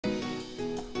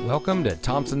Welcome to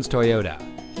Thompsons Toyota,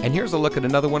 and here's a look at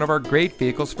another one of our great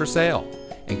vehicles for sale,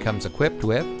 and comes equipped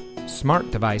with smart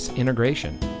device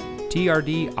integration,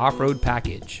 TRD off-road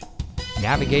package,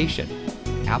 navigation,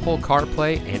 Apple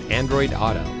CarPlay and Android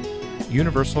Auto,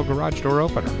 universal garage door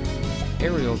opener,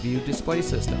 aerial view display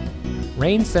system,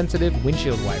 rain-sensitive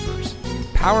windshield wipers,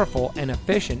 powerful and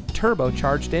efficient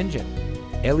turbocharged engine,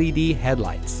 LED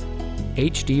headlights,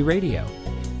 HD radio,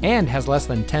 and has less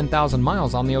than 10,000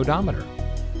 miles on the odometer.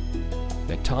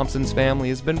 The Thompsons family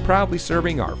has been proudly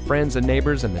serving our friends and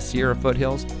neighbors in the Sierra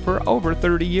foothills for over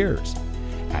 30 years.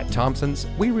 At Thompsons,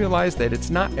 we realize that it's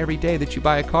not every day that you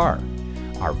buy a car.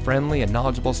 Our friendly and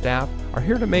knowledgeable staff are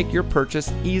here to make your purchase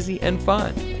easy and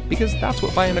fun, because that's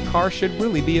what buying a car should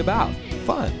really be about,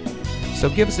 fun. So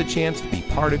give us a chance to be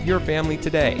part of your family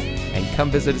today and come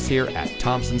visit us here at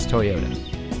Thompsons Toyota.